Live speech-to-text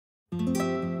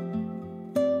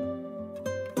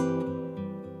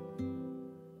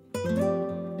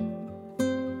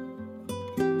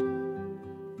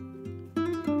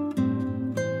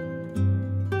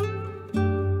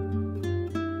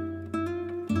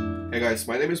Hey guys,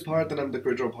 my name is Bharat and I'm the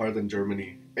creator of Bharat in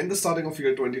Germany. In the starting of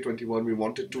year 2021, we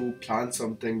wanted to plan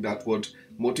something that would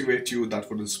motivate you, that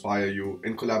would inspire you,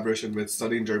 in collaboration with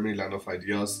Study in Germany Land of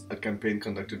Ideas, a campaign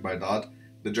conducted by DAD,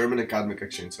 the German Academic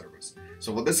Exchange Service.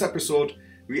 So for this episode,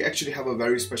 we actually have a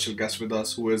very special guest with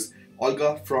us who is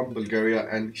Olga from Bulgaria,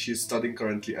 and she's studying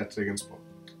currently at Regensburg.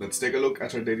 Let's take a look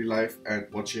at her daily life and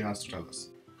what she has to tell us.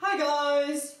 Hi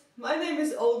guys! My name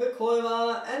is Olga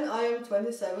Koeva and I am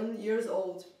 27 years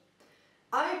old.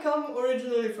 I come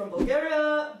originally from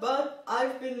Bulgaria, but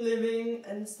I've been living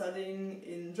and studying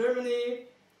in Germany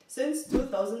since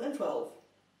 2012.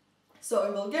 So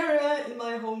in Bulgaria, in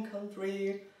my home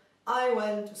country, I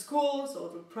went to school, so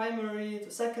to primary,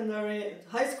 to secondary and to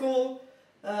high school,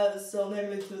 so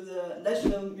namely to the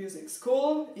National Music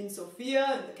School in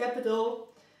Sofia, in the capital.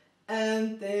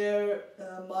 And there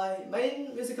my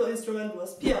main musical instrument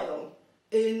was piano.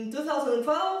 In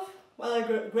 2012, when I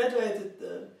graduated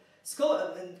the school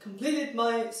and completed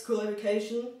my school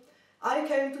education, I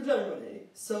came to Germany.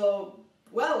 So,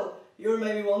 well, you're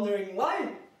maybe wondering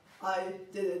why I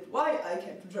did it, why I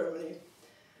came to Germany.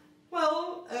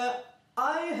 Well,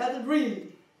 I had a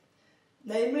dream,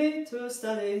 namely to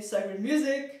study sacred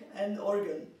music and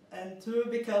organ and to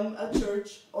become a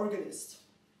church organist.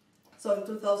 So in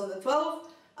 2012,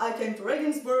 I came to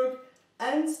Regensburg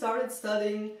and started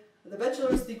studying the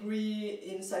bachelor's degree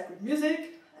in sacred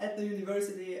music at the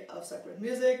University of Sacred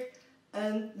Music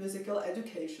and Musical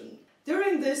Education.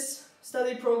 During this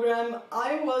study program,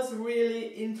 I was really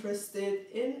interested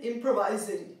in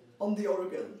improvising on the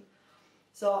organ.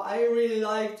 So I really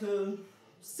like to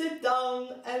sit down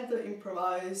and to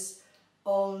improvise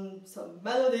on some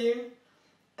melody,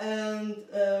 and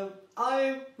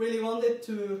I really wanted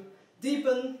to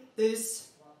deepen this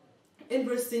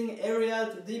interesting area,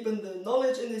 to deepen the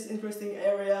knowledge in this interesting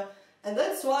area. And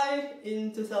that's why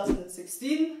in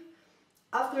 2016,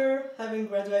 after having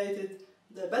graduated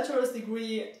the bachelor's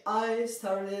degree, I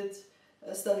started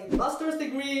studying the master's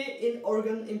degree in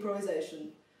organ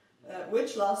improvisation,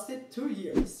 which lasted 2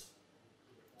 years.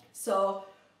 So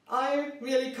I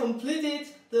really completed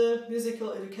the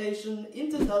musical education in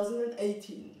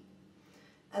 2018.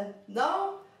 And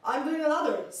now I'm doing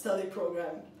another study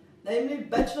program, namely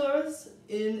Bachelor's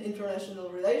in International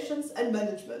Relations and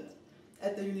Management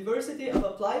at the University of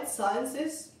Applied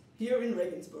Sciences here in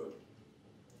Regensburg.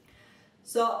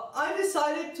 So I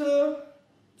decided to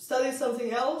study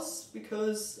something else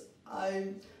because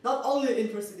I'm not only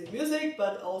interested in music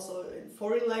but also in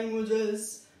foreign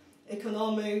languages,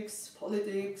 economics,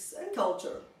 politics and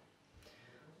culture.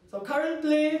 So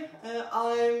currently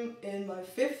I'm in my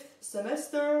 5th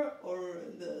semester or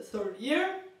the 3rd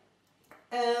year,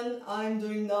 and I'm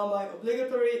doing now my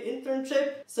obligatory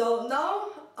internship. So now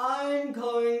I'm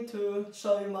going to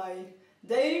show you my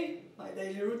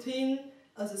daily routine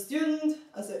as a student,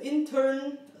 as an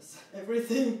intern, as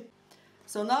everything.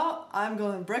 So now I'm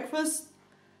going to breakfast.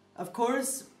 Of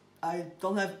course, I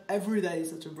don't have every day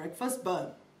such a breakfast,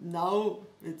 but now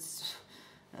it's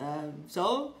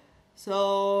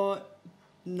so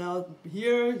now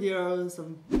here are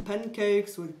some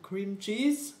pancakes with cream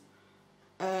cheese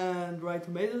and dried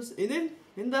tomatoes in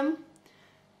them,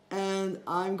 and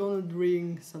I'm gonna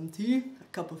drink some tea, a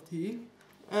cup of tea.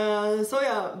 So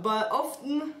yeah, but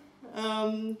often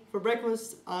for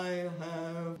breakfast I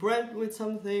have bread with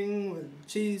something, with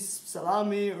cheese,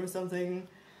 salami or something,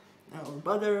 or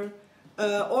butter,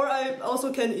 or I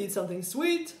also can eat something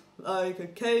sweet like a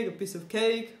cake, a piece of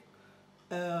cake,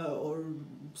 or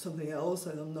something else,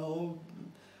 I don't know.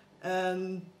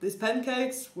 And these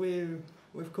pancakes, we've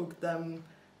cooked them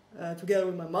together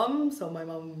with my mom, so my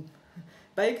mom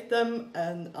baked them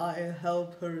and I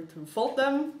helped her to fold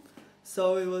them.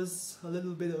 So it was a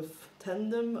little bit of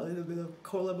tandem, a little bit of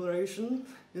collaboration,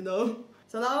 you know.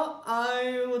 So now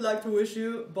I would like to wish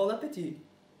you bon appetit.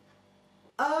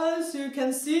 As you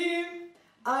can see,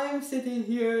 I'm sitting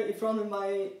here in front of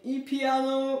my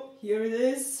e-piano. Here it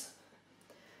is.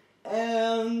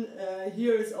 And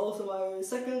here is also my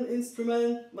second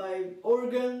instrument, my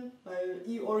organ, my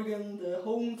e-organ, the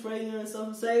home trainer, so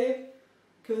to say,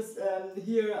 because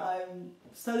here I'm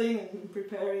studying and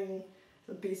preparing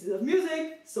some pieces of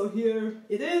music, so here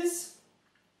it is.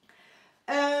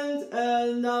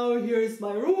 And now here is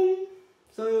my room,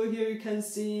 so here you can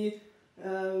see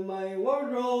my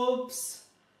wardrobes,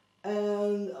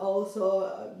 and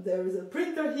also there is a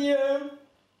printer here,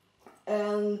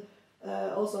 and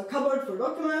also a cupboard for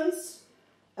documents,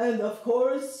 and of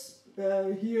course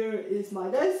here is my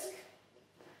desk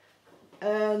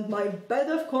and my bed,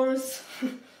 of course.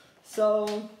 So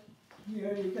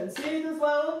here you can see it as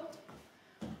well.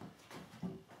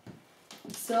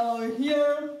 So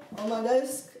here on my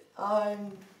desk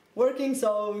I'm working,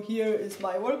 so here is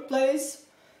my workplace.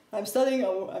 I'm studying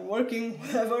or I'm working,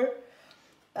 whatever.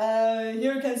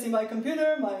 Here you can see my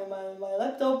computer, my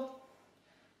laptop.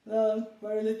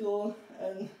 Very little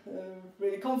and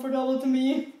really comfortable to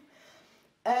me.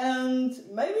 And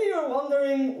maybe you're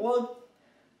wondering what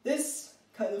this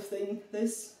kind of thing,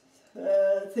 this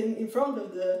thing in front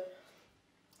of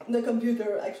the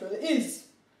computer actually is.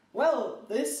 Well,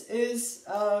 this is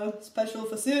a special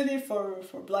facility for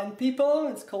blind people.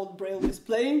 It's called Braille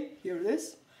Display. Here it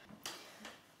is.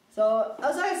 So,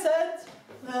 as I said,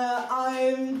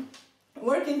 I'm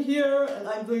working here and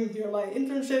I'm doing here my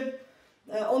internship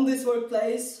on this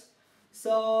workplace.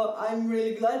 So I'm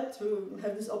really glad to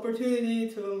have this opportunity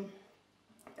to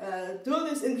do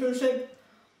this internship.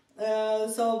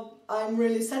 So I'm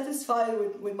really satisfied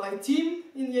with my team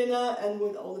in Jena and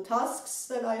with all the tasks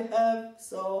that I have.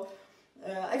 So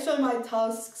actually my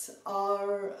tasks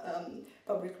are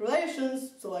public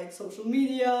relations, so like social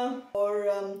media,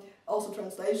 or also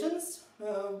translations.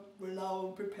 We're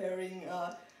now preparing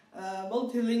a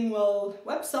multilingual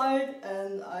website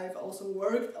and I've also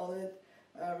worked on it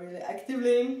really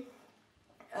actively.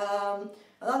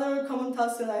 Another common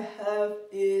task that I have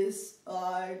is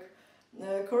like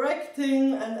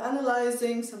correcting and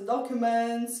analyzing some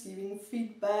documents, giving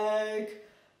feedback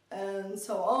and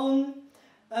so on.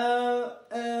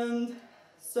 And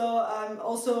so I'm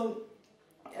also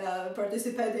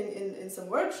participating in some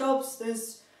workshops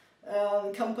this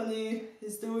company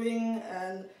is doing,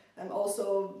 and I'm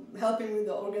also helping with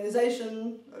the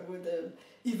organization, with the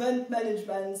event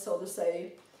management, so to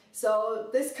say. So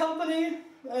this company,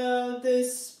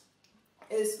 this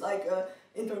is like a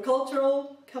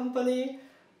intercultural company,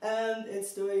 and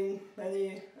it's doing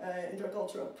many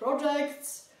intercultural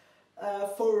projects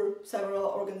for several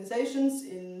organizations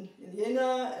in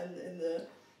Jena and in the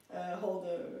whole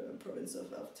province of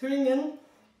Thüringen.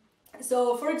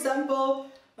 So, for example,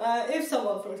 if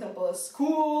someone, for example, a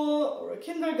school or a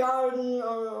kindergarten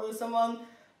or someone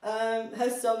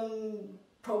has some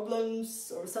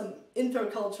problems or some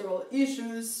intercultural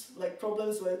issues, like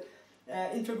problems with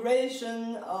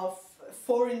integration of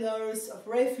foreigners, of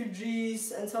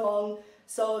refugees and so on.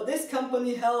 So this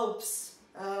company helps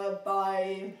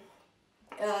by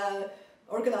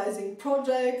organizing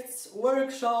projects,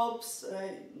 workshops,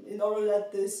 in order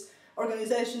that this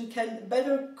organization can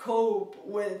better cope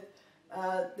with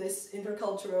this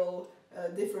intercultural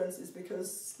differences,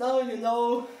 because now you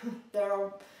know there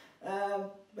are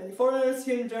many foreigners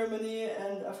here in Germany,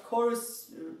 and of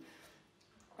course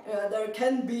there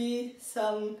can be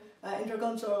some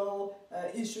intercultural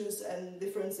issues and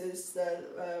differences that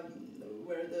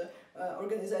where the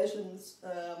organizations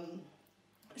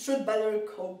should better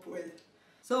cope with.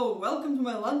 So, welcome to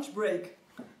my lunch break.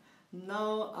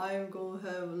 Now I'm going to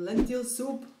have lentil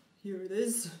soup. Here it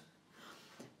is.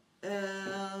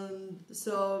 And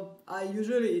so I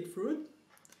usually eat fruit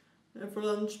for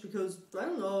lunch because, I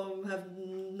don't know, have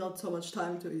not so much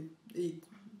time to eat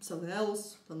something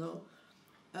else, I don't know.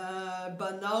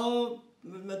 But now,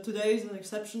 today is an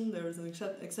exception, there is an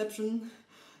exception.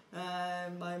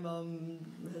 My mom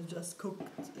has just cooked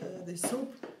this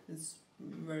soup. It's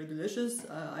very delicious.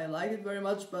 I like it very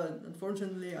much, but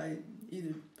unfortunately I eat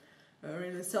it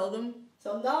really seldom.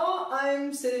 So now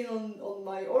I'm sitting on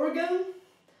my organ,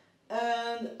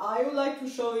 and I would like to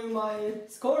show you my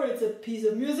score. It's a piece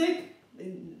of music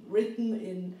written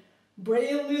in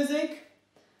Braille music.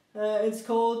 It's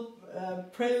called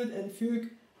Prelude and Fugue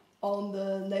on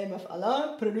the Name of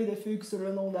Allah, Prelude et Fugue sur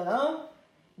le nom d'Allah,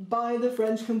 by the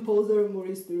French composer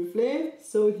Maurice Duruflé.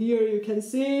 So here you can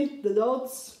see the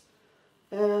dots,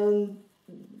 and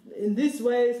in this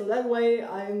way, so that way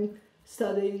I'm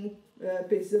studying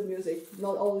pieces of music,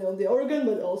 not only on the organ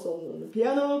but also on the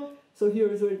piano. So here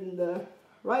is written the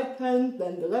right hand,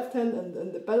 then the left hand,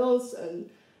 and the pedals, and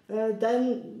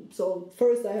then, so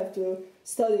first I have to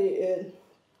study it,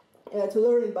 to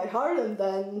learn it by heart, and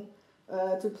then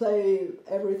to play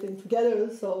everything together.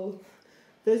 So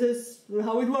this is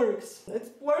how it works.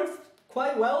 It works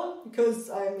quite well because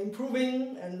I'm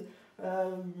improving and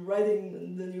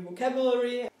writing the new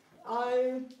vocabulary.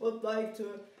 I would like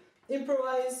to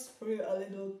improvise for you a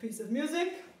little piece of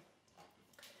music,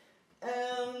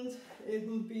 and it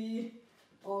will be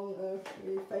on a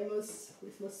really famous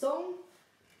Christmas song,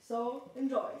 so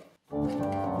enjoy!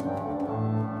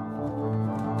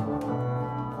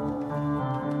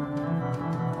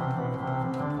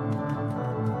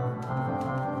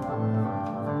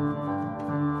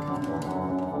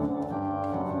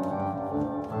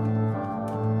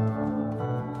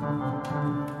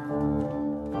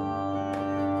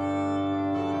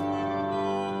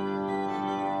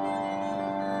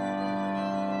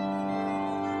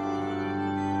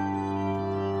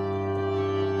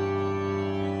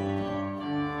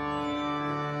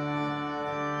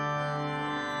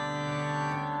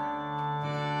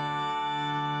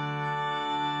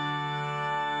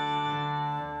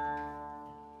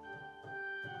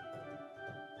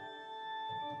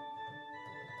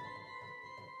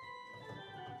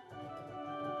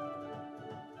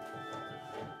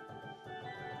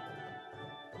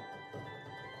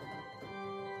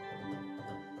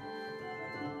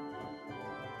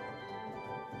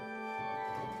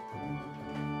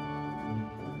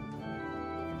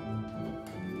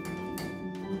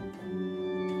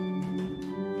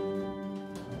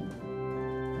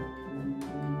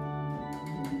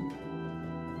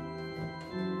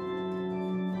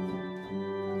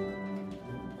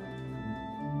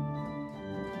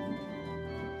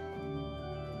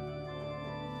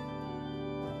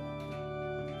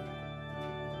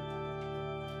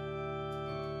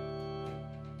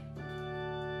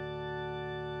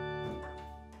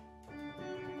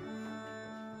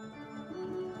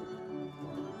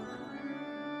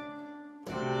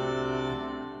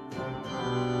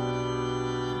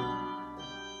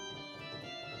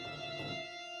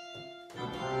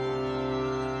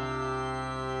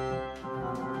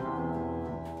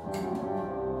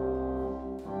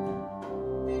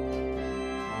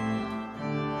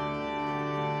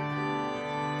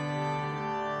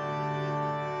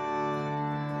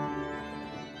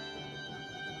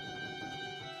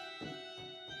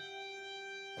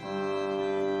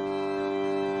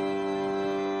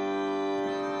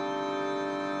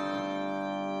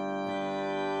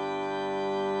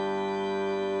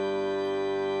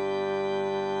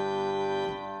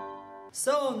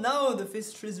 So now the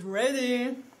fish is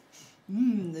ready.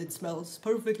 It smells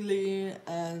perfectly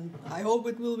and I hope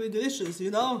it will be delicious,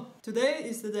 you know. Today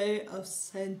is the day of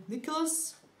Saint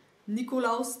Nicholas,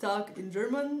 Nikolaustag in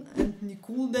German and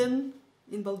Nikulden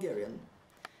in Bulgarian.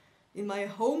 In my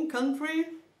home country,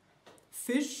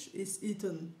 fish is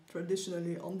eaten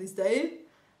traditionally on this day,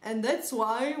 and that's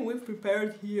why we've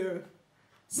prepared here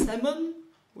salmon,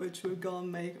 which we're gonna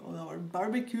make on our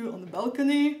barbecue on the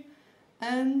balcony,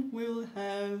 and we'll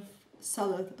have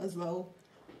salad as well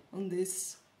on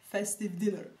this festive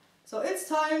dinner. So it's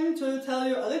time to tell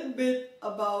you a little bit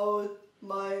about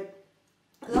my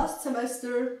last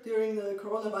semester during the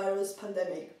coronavirus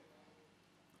pandemic.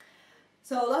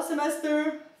 So last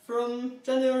semester, from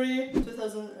January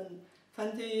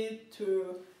 2020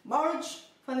 to March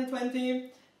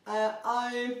 2020,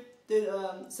 I did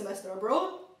a semester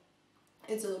abroad.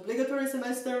 It's an obligatory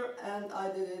semester and I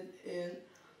did it in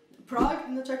Prague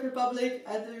in the Czech Republic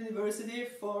at the University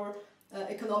for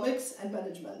Economics and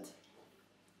Management.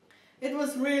 It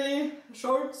was really a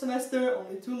short semester,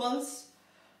 only 2 months,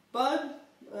 but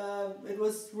it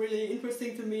was really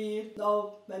interesting to me,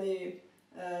 know many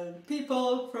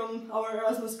people from our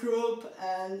Erasmus group,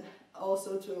 and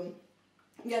also to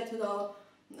get to know,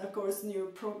 of course,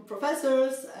 new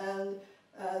professors and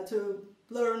to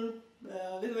learn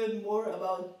a little bit more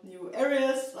about new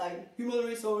areas like human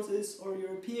resources or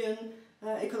European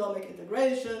economic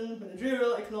integration,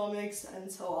 managerial economics, and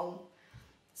so on.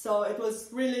 So it was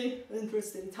really an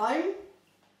interesting time.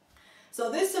 So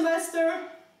this semester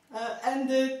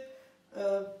ended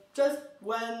just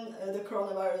when the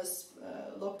coronavirus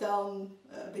lockdown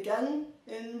began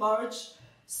in March.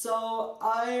 So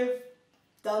I've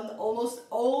done almost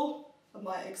all of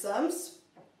my exams.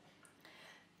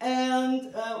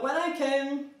 And when I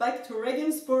came back to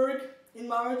Regensburg in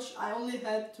March, I only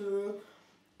had to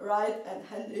write and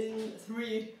hand in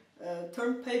 3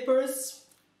 term papers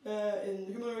in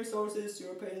human resources,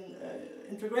 European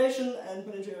integration and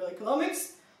managerial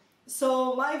economics.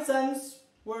 So my exams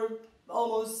were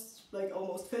almost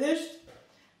finished,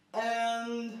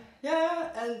 and yeah,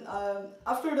 and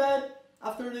after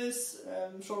this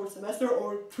short semester,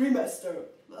 or trimester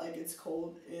like it's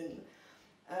called in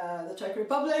the Czech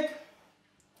Republic,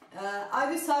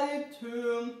 I decided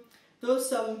to do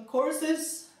some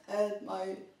courses at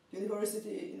my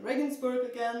university in Regensburg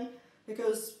again,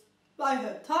 because I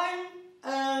had time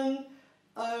and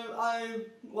I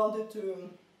wanted to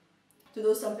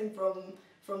do something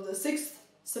from the 6th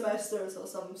semester, so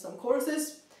some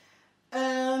courses,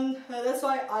 and that's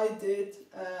why I did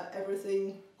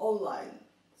everything online.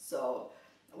 So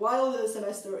while the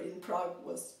semester in Prague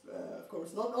was of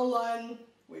course not online,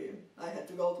 I had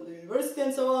to go to the university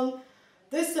and so on.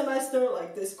 This semester,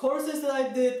 like these courses that I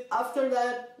did after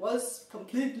that, was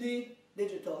completely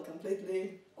digital,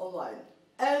 completely online.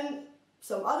 And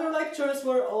some other lectures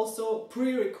were also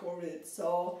pre-recorded.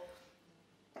 So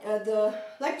the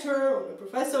lecturer or the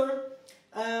professor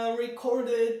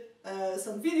recorded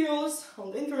some videos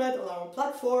on the internet on our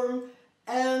platform,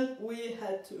 and we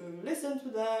had to listen to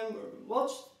them or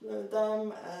watch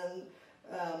them, and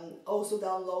also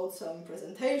download some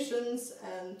presentations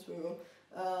and to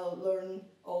learn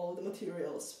all the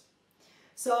materials.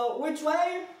 So which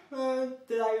way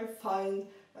did I find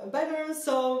better?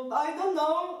 So I don't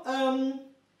know.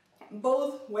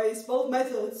 Both ways, both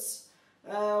methods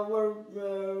were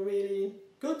really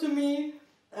good to me.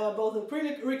 Both the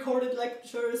pre-recorded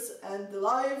lectures and the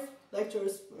live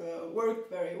lectures worked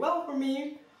very well for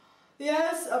me.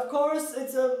 Yes, of course,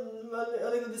 it's a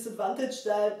little disadvantage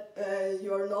that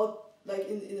you are not like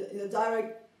in a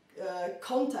direct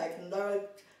contact and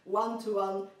direct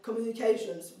one-to-one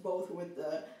communications, both with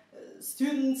the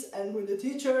students and with the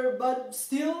teacher, but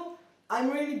still I'm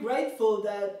really grateful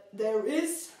that there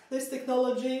is this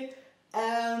technology,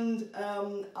 and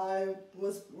I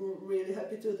was really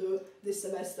happy to do this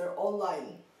semester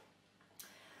online.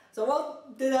 So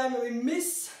what did I really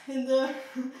miss in the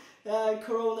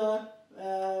corona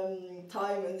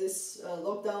time, in this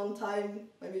lockdown time?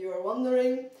 Maybe you are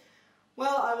wondering.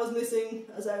 Well, I was missing,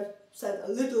 as I've said,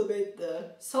 a little bit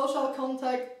the social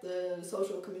contact, the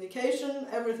social communication.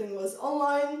 Everything was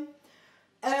online,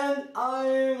 and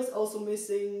I was also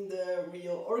missing the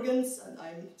real organs, and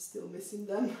I'm still missing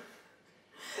them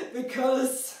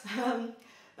because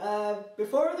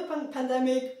before the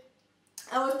pandemic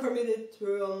I was permitted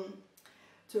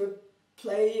to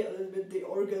play a little bit the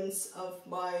organs of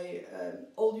my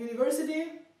old university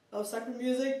of sacred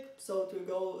music, so to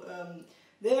go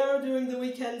there during the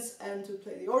weekends and to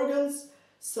play the organs.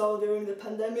 So during the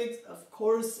pandemic, of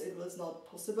course, it was not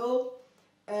possible,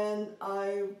 and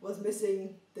I was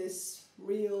missing this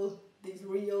real these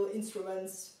real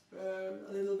instruments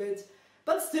a little bit.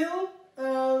 But still,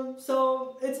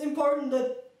 so it's important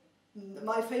that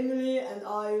my family and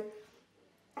I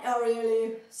are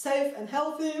really safe and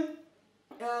healthy.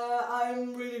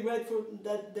 I'm really grateful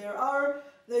that there are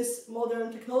these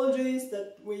modern technologies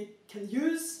that we can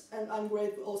use, and I'm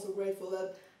also grateful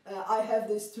that I have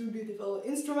these two beautiful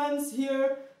instruments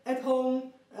here at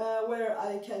home where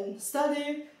I can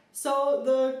study. So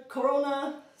the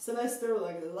Corona semester,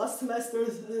 like the last semester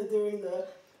during the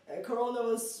Corona,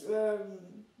 was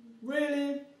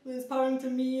really inspiring to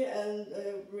me and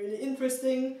really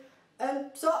interesting,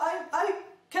 and so I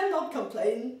cannot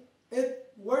complain.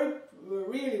 It worked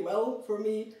really well for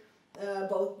me,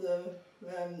 both the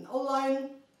online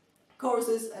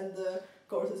courses and the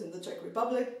courses in the Czech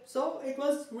Republic, so it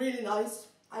was really nice.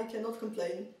 I cannot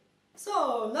complain.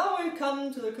 So now we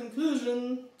come to the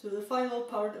conclusion, to the final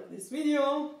part of this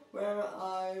video, where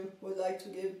I would like to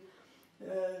give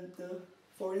the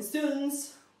foreign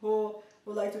students who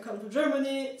would like to come to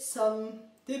Germany some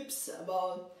tips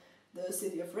about the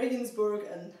city of Regensburg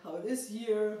and how it is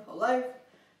here, how life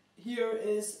here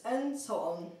is, and so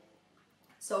on.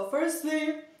 So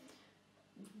firstly,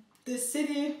 this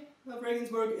city of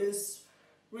Regensburg is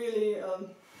really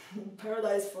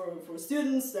paradise for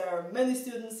students. There are many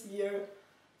students here,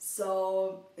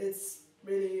 so it's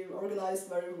really organized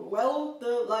very well,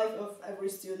 the life of every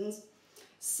student.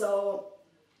 So,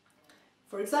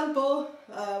 for example,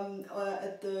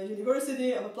 at the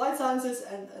University of Applied Sciences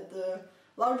and at the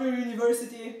larger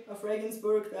University of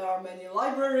Regensburg, there are many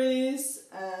libraries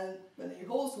and many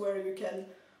halls where you can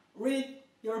read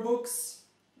your books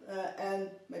and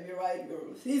maybe write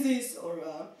your thesis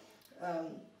or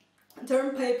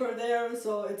term paper there,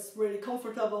 so it's really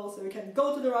comfortable. So you can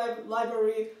go to the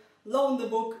library, loan the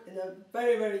book in a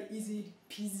very easy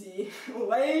peasy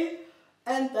way,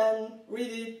 and then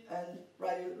read it and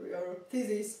write your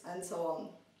thesis and so on.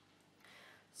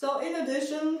 So in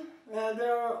addition,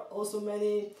 there are also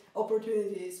many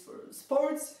opportunities for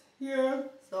sports here.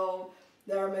 So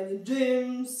there are many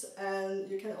gyms, and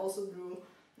you can also do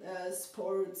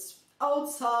sports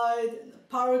outside in the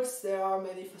parks. There are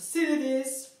many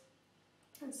facilities,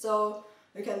 and so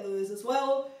you can do this as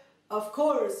well. Of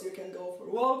course, you can go for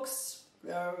walks.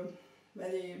 There are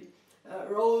many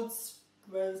roads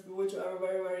which are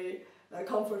very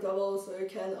comfortable, so you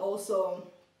can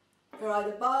also ride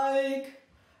a bike.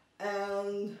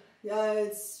 And yeah,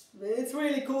 it's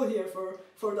really cool here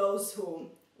for those who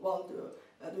want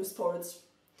to do sports.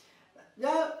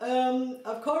 Yeah,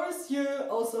 of course you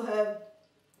also have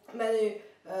many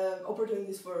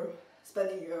opportunities for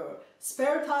spending your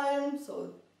spare time.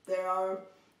 So there are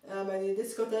many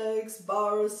discotheques,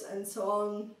 bars and so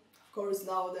on. Of course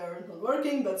now they're not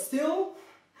working, but still,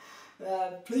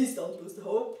 please don't lose the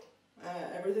hope.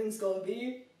 Everything's gonna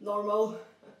be normal.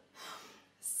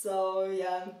 So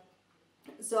yeah.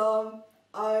 So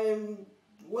I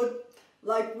would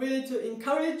like really to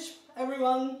encourage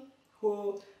everyone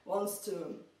who wants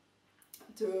to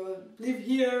live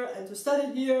here and to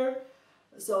study here,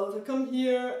 so to come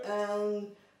here, and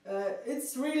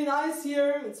it's really nice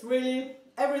here. It's really,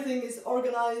 everything is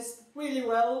organized really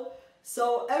well,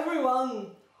 so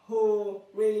everyone who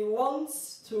really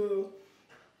wants to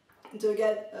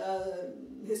get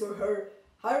his or her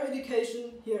higher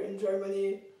education here in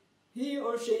Germany, he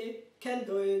or she can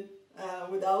do it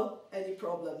without any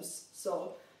problems.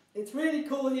 So it's really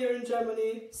cool here in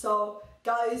Germany. So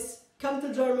guys, come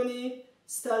to Germany,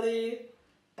 study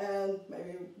and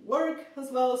maybe work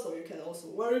as well. So you can also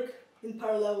work in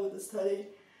parallel with the study,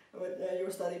 with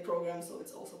your study program. So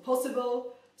it's also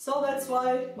possible. So that's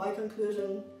why my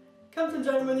conclusion: come to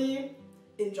Germany,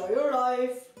 enjoy your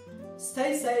life,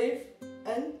 stay safe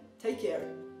and take care.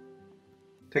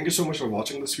 Thank you so much for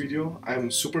watching this video. I am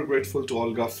super grateful to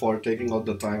Olga for taking out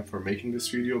the time for making this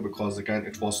video, because again,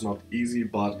 it was not easy,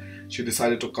 but she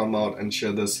decided to come out and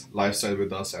share this lifestyle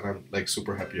with us, and I'm like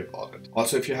super happy about it.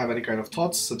 Also, if you have any kind of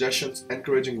thoughts, suggestions,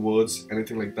 encouraging words,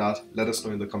 anything like that, let us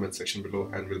know in the comment section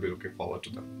below and we'll be looking forward to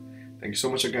them. Thank you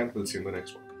so much again. We'll see you in the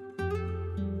next one.